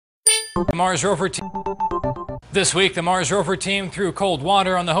Mars rover team. This week, the Mars rover team threw cold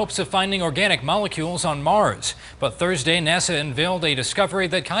water on the hopes of finding organic molecules on Mars. But Thursday, NASA unveiled a discovery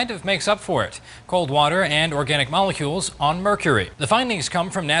that kind of makes up for it: cold water and organic molecules on Mercury. The findings come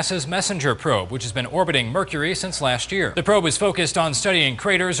from NASA's Messenger probe, which has been orbiting Mercury since last year. The probe is focused on studying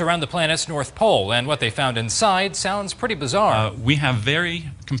craters around the planet's north pole, and what they found inside sounds pretty bizarre. We have very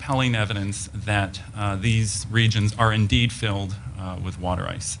compelling evidence that these regions are indeed filled with water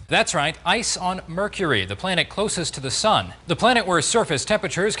ice. That's right, ice on Mercury, the planet closest to the sun. The planet where surface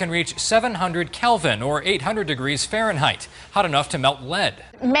temperatures can reach 700 Kelvin or 800 degrees Fahrenheit, hot enough to melt lead.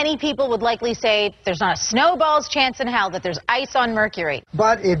 Many people would likely say there's not a snowball's chance in hell that there's ice on Mercury.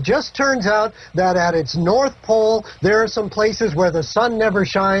 But it just turns out that at its north pole, there are some places where the sun never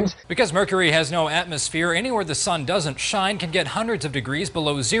shines. Because Mercury has no atmosphere, anywhere the sun doesn't shine can get hundreds of degrees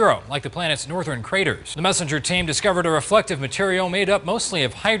below zero, like the planet's northern craters. The Messenger team discovered a reflective material made up mostly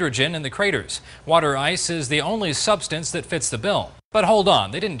of hydrogen in the craters. Water ice is the only substance that fits the bill. But hold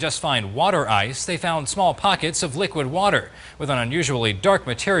on, they didn't just find water ice, they found small pockets of liquid water, with an unusually dark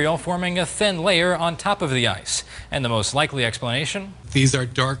material forming a thin layer on top of the ice. And the most likely explanation? These are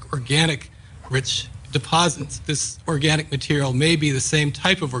dark, organic, rich deposits. This organic material may be the same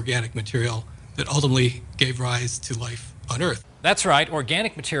type of organic material that ultimately gave rise to life on Earth. That's right,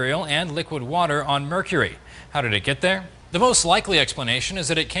 organic material and liquid water on Mercury. How did it get there? The most likely explanation is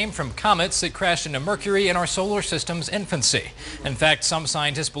that it came from comets that crashed into Mercury in our solar system's infancy. In fact, some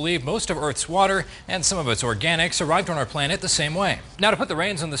scientists believe most of Earth's water and some of its organics arrived on our planet the same way. Now, to put the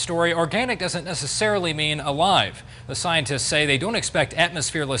reins on the story, organic doesn't necessarily mean alive. The scientists say they don't expect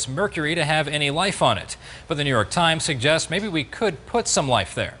atmosphereless Mercury to have any life on it. But the New York Times suggests maybe we could put some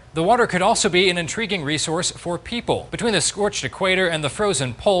life there. The water could also be an intriguing resource for people. Between the scorched equator and the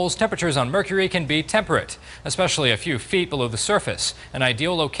frozen poles, temperatures on Mercury can be temperate, especially a few feet below the surface, an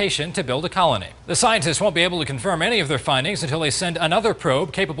ideal location to build a colony. The scientists won't be able to confirm any of their findings until they send another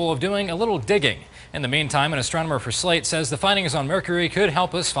probe capable of doing a little digging. In the meantime, an astronomer for Slate says the findings on Mercury could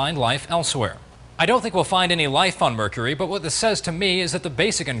help us find life elsewhere. I don't think we'll find any life on Mercury, but what this says to me is that the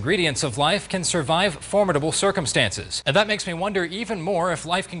basic ingredients of life can survive formidable circumstances. And that makes me wonder even more if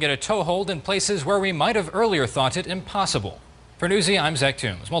life can get a toehold in places where we might have earlier thought it impossible. For Newsy, I'm Zach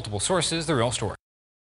Toombs. Multiple sources, the real story.